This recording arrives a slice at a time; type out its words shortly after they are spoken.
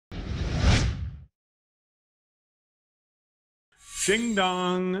Ding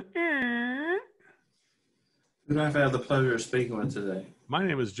dong. Who do I have the pleasure of speaking with today? My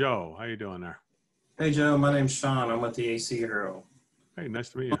name is Joe. How you doing there? Hey, Joe. My name's Sean. I'm with the AC Hero. Hey, nice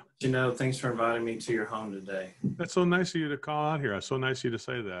to meet you. Thanks for inviting me to your home today. That's so nice of you to call out here. It's so nice of you to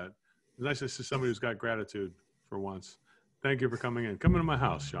say that. It's nice to see somebody who's got gratitude for once. Thank you for coming in. Come into my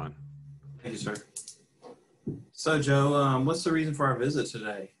house, Sean. Thank you, sir. So, Joe, what's the reason for our visit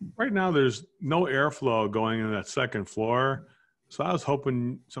today? Right now, there's no airflow going in that second floor. So I was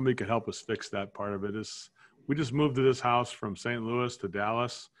hoping somebody could help us fix that part of it. We just moved to this house from St. Louis to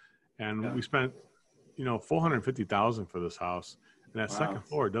Dallas, and we spent, $450,000 for this house. And that second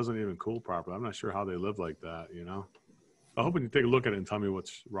floor doesn't even cool properly. I'm not sure how they live like that, I'm hoping you take a look at it and tell me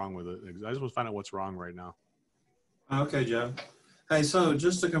what's wrong with it. I just want to find out what's wrong right now. Okay, Joe. Hey, so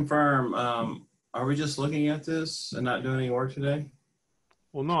just to confirm, are we just looking at this and not doing any work today?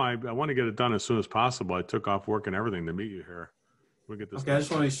 Well, no, I want to get it done as soon as possible. I took off work and everything to meet you here. We'll get this. Okay, I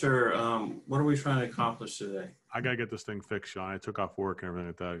just want to make sure, what are we trying to accomplish today? I got to get this thing fixed, Sean. I took off work and everything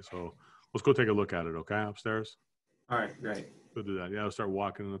like that. So let's go take a look at it, okay, upstairs? All right, great. Go do that. Yeah, I'll start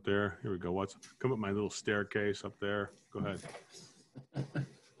walking up there. Here we go. Come up my little staircase up there. Go ahead.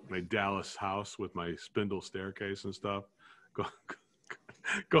 My Dallas house with my spindle staircase and stuff. Go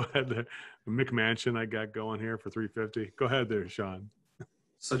ahead there. The McMansion I got going here for $350. Go ahead there, Sean.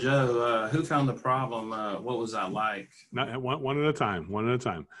 So, Joe, who found the problem? What was that like? Not one at a time. One at a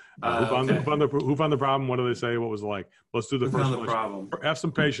time. Who found the problem? What do they say? What was it like? Let's do the who first found one. The problem? Have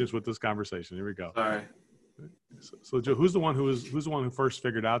some patience with this conversation. Here we go. All right. So Joe, who's the one who first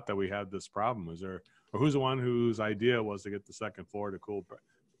figured out that we had this problem? Or who's the one whose idea was to get the second floor to cool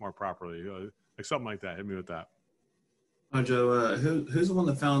more properly? Like something like that. Hit me with that. Oh, Joe, who's the one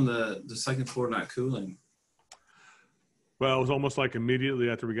that found the second floor not cooling? Well, it was almost like immediately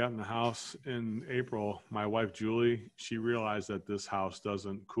after we got in the house in April, my wife, Julie, she realized that this house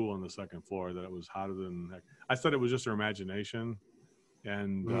doesn't cool on the second floor, that it was hotter than heck. I thought it was just her imagination.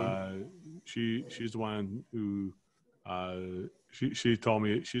 And she's the one who, she told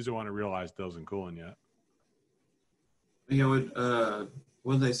me she's the one who realized it wasn't cooling yet.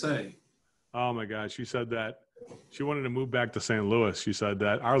 What did they say? Oh my God. She said that she wanted to move back to St. Louis. She said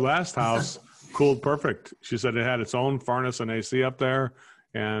that our last house cooled perfect. She said it had its own furnace and AC up there.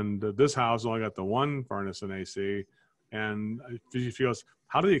 And this house only got the one furnace and AC. And she feels,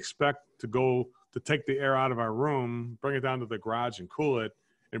 how do you expect to take the air out of our room, bring it down to the garage and cool it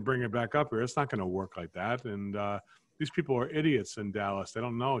and bring it back up here? It's not going to work like that. And these people are idiots in Dallas. They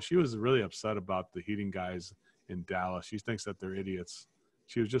don't know. She was really upset about the heating guys in Dallas. She thinks that they're idiots.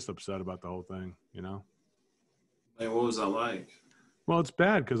 She was just upset about the whole thing, Hey, what was that like? Well, it's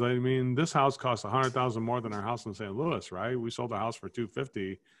bad because this house costs $100,000 more than our house in St. Louis, right? We sold the house for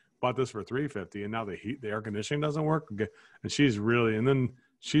 $250, bought this for $350, and now the air conditioning doesn't work. And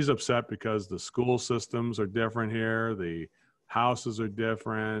she's upset because the school systems are different here, the houses are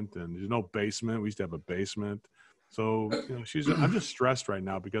different, and there's no basement. We used to have a basement, so I'm just stressed right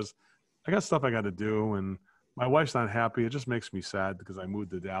now because I got stuff I got to do, and my wife's not happy. It just makes me sad because I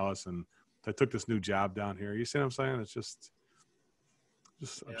moved to Dallas and I took this new job down here. You see what I'm saying? It's just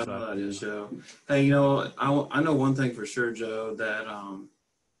upset. I know that is, Joe. Hey, I know one thing for sure, Joe, that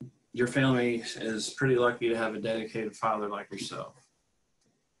your family is pretty lucky to have a dedicated father like yourself.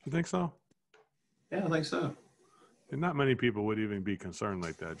 You think so? Yeah, I think so. And not many people would even be concerned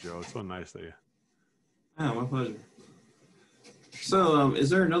like that, Joe. It's so nice of you. Yeah, my pleasure. So,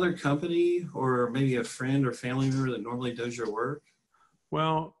 is there another company or maybe a friend or family member that normally does your work?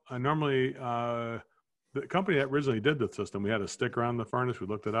 Well, normally the company that originally did the system, we had a sticker on the furnace. We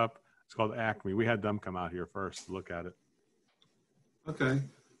looked it up. It's called Acme. We had them come out here first to look at it. Okay.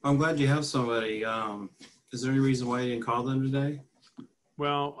 I'm glad you have somebody. Is there any reason why you didn't call them today?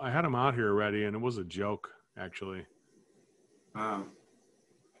 Well, I had them out here already, and it was a joke, actually. Wow.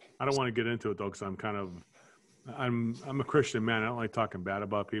 I don't want to get into it, though, because I'm a Christian man. I don't like talking bad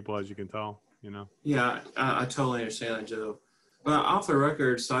about people, as you can tell, Yeah, I totally understand that, Joe. But off the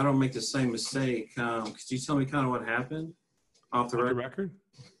record, so I don't make the same mistake, could you tell me kind of what happened? Off the record?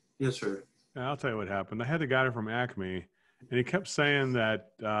 Yes, sir. Yeah, I'll tell you what happened. I had the guy from Acme, and he kept saying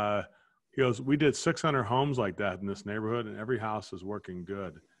that he goes, we did 600 homes like that in this neighborhood, and every house is working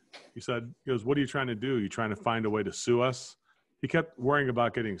good. He goes, what are you trying to do? You trying to find a way to sue us? He kept worrying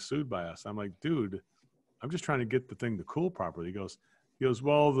about getting sued by us. I'm like, dude, I'm just trying to get the thing to cool properly. He goes,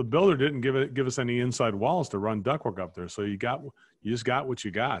 well, the builder didn't give us any inside walls to run ductwork up there. So you just got what you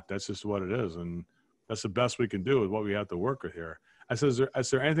got. That's just what it is. And that's the best we can do with what we have to work with here. I said, is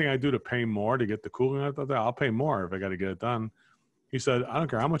there anything I do to pay more to get the cooling out there? I'll pay more if I got to get it done. He said, I don't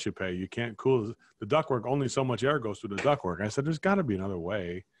care how much you pay. You can't cool the ductwork. Only so much air goes through the ductwork. I said, there's got to be another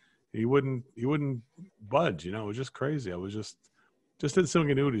way. He wouldn't budge. You know, it was just crazy. I was just didn't seem like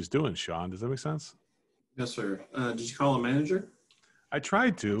he knew what he's doing, Sean. Does that make sense? Yes, sir. Did you call a manager? I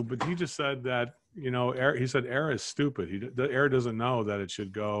tried to, but he just said that, you know, air, he said air is stupid. The air doesn't know that it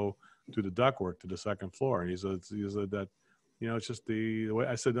should go through the ductwork to the second floor. And he said that, you know, it's just the way.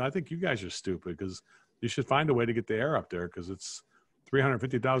 I said, I think you guys are stupid because you should find a way to get the air up there because it's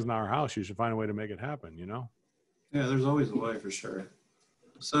 $350,000 house. You should find a way to make it happen, you know? Yeah, there's always a way for sure.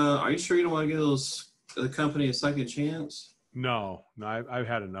 So are you sure you don't want to give the company a second chance? No, I've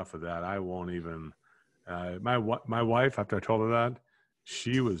had enough of that. I won't even. My wife, after I told her that,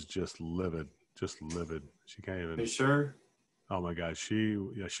 she was just livid. She can't even. Are you sure? Oh my God, she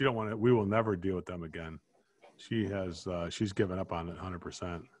don't want to. We will never deal with them again. She's given up on it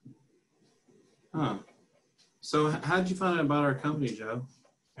 100%. Huh. So how did you find out about our company, Joe?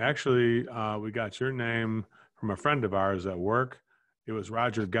 Actually, we got your name from a friend of ours at work. It was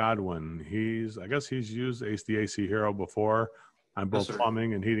Roger Godwin. I guess he's used the AC Hero before on both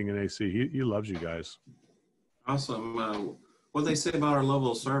plumbing and heating and AC. He loves you guys. Awesome. What did they say about our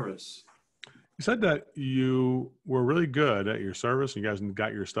level of service? He said that you were really good at your service. And you guys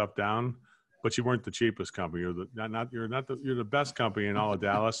got your stuff down, but you weren't the cheapest company. You're the best company in all of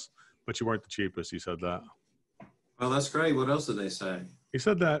Dallas, but you weren't the cheapest. He said that. Well, that's great. What else did they say? He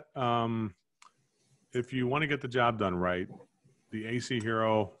said that if you want to get the job done right, the AC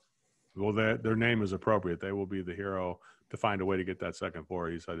Hero, well, their name is appropriate. They will be the hero to find a way to get that second floor.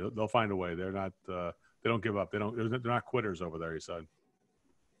 He said they'll find a way. They're not. They don't give up. They're not quitters over there. He said.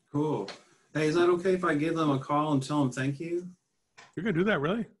 Cool. Hey, is that okay if I give them a call and tell them thank you? You're gonna do that,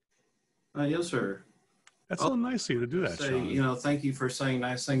 really? Yes, sir. That's so nice of you to do that, Sean. You know, thank you for saying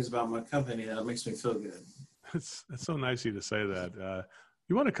nice things about my company. That makes me feel good. It's so nice of you to say that.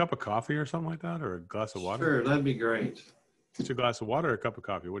 You want a cup of coffee or something like that, or a glass of water? Sure, that'd be great. Get you a glass of water or a cup of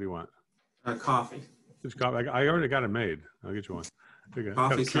coffee. What do you want? Coffee. Just coffee. I already got it made. I'll get you one.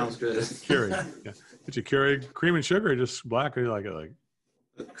 Coffee sounds good. Keurig. Yeah. Get you Keurig. Cream and sugar or just black? Or you like it like?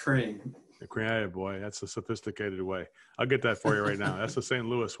 Cream. Cream. Hey, boy, that's a sophisticated way. I'll get that for you right now. That's the St.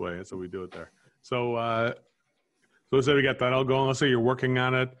 Louis way. That's how we do it there. So let's say we got that all going. Let's say you're working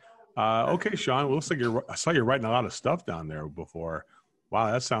on it. Okay, Sean. Well, looks like I saw you writing a lot of stuff down there before.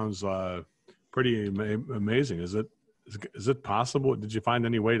 Wow, that sounds pretty amazing. Is it possible? Did you find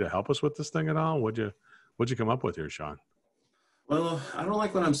any way to help us with this thing at all? What'd you come up with here, Sean? Well, I don't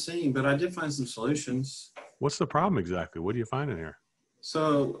like what I'm seeing, but I did find some solutions. What's the problem exactly? What are you finding here?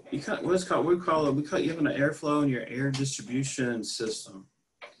 So you have an airflow in your air distribution system.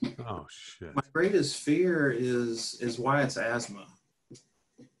 Oh shit! My greatest fear is why it's asthma.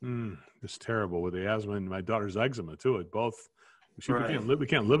 It's terrible with the asthma and my daughter's eczema too. It both. Right. We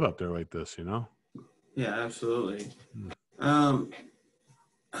can't live up there like this, you know. Yeah, absolutely. But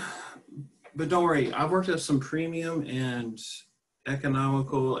don't worry, I've worked up some premium, mid-range,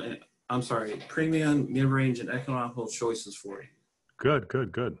 and economical choices for you. Good.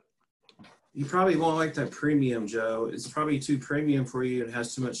 You probably won't like that premium, Joe. It's probably too premium for you. It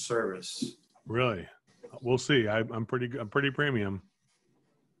has too much service. Really? We'll see. I'm pretty premium.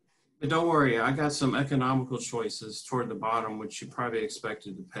 But don't worry, I got some economical choices toward the bottom, which you probably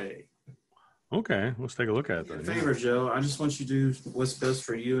expected to pay. Okay, let's take a look at it then. Favor, Joe. I just want you to do what's best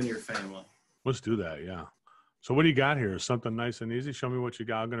for you and your family. Let's do that, yeah. So what do you got here? Something nice and easy? Show me what you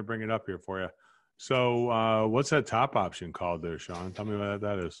got. I'm going to bring it up here for you. So what's that top option called there, Sean? Tell me what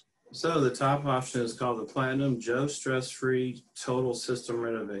that is. So the top option is called the Platinum Joe Stress-Free Total System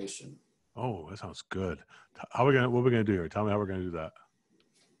Renovation. Oh, that sounds good. What are we going to do here? Tell me how we're going to do that.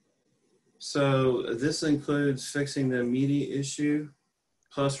 So this includes fixing the immediate issue.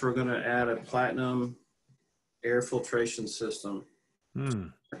 Plus, we're going to add a Platinum air filtration system.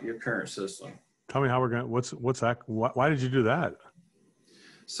 Your current system. Tell me how we're going to, what's that? Why did you do that?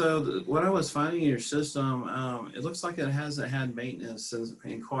 So what I was finding in your system, it looks like it hasn't had maintenance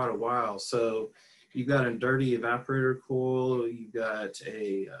in quite a while. So you've got a dirty evaporator coil, you've got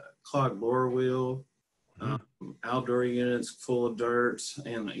a clogged blower wheel, outdoor units full of dirt,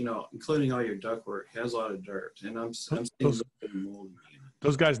 and including all your ductwork has a lot of dirt. And I'm seeing mold.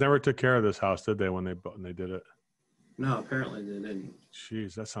 Those guys never took care of this house, did they? When they did it? No, apparently they didn't.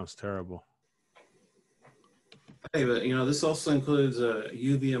 Jeez, that sounds terrible. Hey, but this also includes a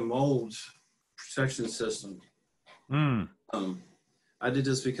UV and mold protection system. I did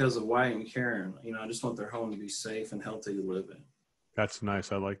this because of Wyatt and Karen. I just want their home to be safe and healthy to live in. That's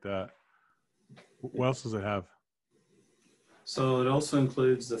nice. I like that. What else does it have? So it also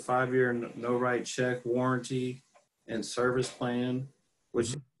includes the 5-year no-write check warranty and service plan,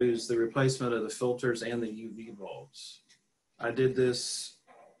 which includes the replacement of the filters and the UV bulbs. I did this,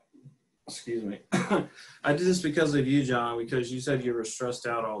 excuse me, I did this because of you, John, because you said you were stressed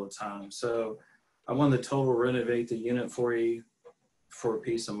out all the time. So I wanted to total renovate the unit for you for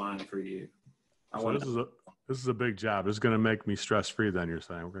peace of mind for you. This is a big job. This is going to make me stress free. Then you're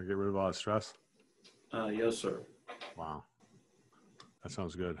saying we're going to get rid of all that stress? Yes, sir. Wow, that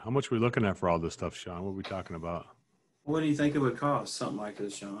sounds good. How much are we looking at for all this stuff, Sean? What are we talking about? What do you think it would cost? Something like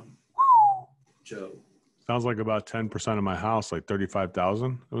this, John. Joe. Sounds like about 10% of my house, like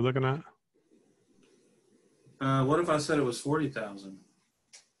 35,000. Are we looking at? What if I said it was 40,000?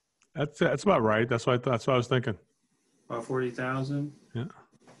 That's about right. That's what I was thinking. About 40,000? Yeah.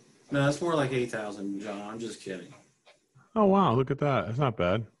 No, it's more like 8,000, John. I'm just kidding. Oh wow, look at that. That's not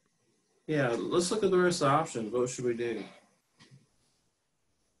bad. Yeah, let's look at the rest of the options. What should we do?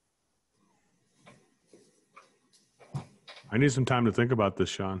 I need some time to think about this,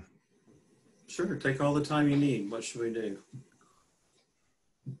 Sean. Sure, take all the time you need. What should we do?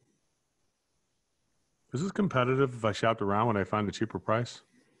 Is this competitive if I shopped around when I find a cheaper price?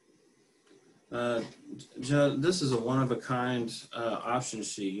 Joe, this is a one-of-a-kind option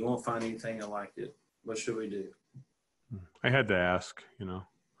sheet. You won't find anything like it. What should we do? I had to ask, you know.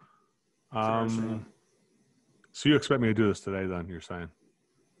 Sure. So you expect me to do this today then, you're saying?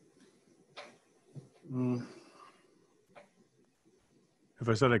 If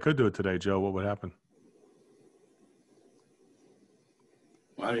I said I could do it today, Joe, what would happen?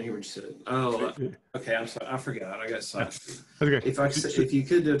 Well, I didn't hear what you said. Oh, okay. I'm sorry. I forgot. I got sidetracked. Okay. If you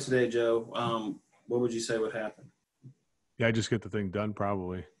could do it today, Joe, what would you say would happen? Yeah, I just get the thing done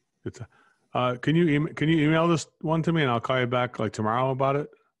probably. It's can you email this one to me and I'll call you back like tomorrow about it?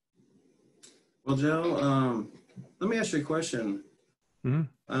 Well, Joe, let me ask you a question.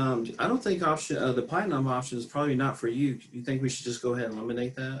 I don't think the platinum option is probably not for you. You think we should just go ahead and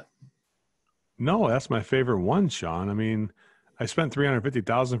eliminate that? No, that's my favorite one, Sean. I mean, I spent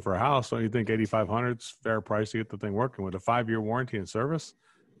 $350,000 for a house. Don't you think $8,500 is fair price to get the thing working with a 5-year warranty and service?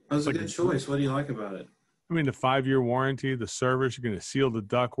 That was a good choice. What do you like about it? I mean, the 5-year warranty, the service, you're going to seal the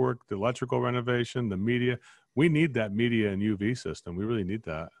ductwork, the electrical renovation, the media. We need that media and UV system. We really need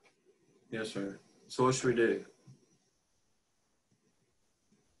that. Yes, sir. So what should we do?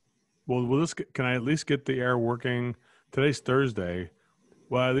 Well, can I at least get the air working? Today's Thursday.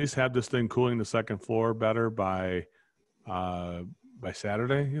 Well, at least have this thing cooling the second floor better by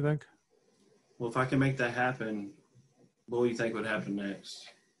Saturday, you think? Well, if I can make that happen, what do you think would happen next?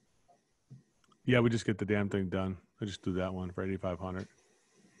 Yeah, we just get the damn thing done. I just do that one for $8,500.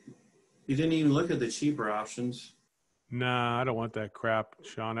 You didn't even look at the cheaper options. Nah, I don't want that crap,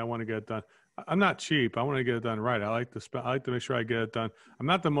 Sean. I want to get it done. I'm not cheap. I want to get it done right. I like to make sure I get it done. I'm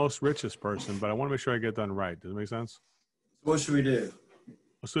not the most richest person, but I want to make sure I get it done right. Does it make sense? What should we do?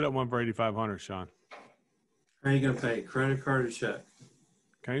 Let's do that one for $8,500, Sean. How are you going to pay? Credit card or check?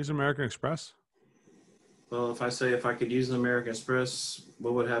 Can I use American Express? Well, if I could use an American Express,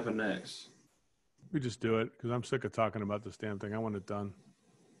 what would happen next? We just do it because I'm sick of talking about this damn thing. I want it done.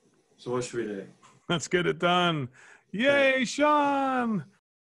 So what should we do? Let's get it done. Yay, Sean!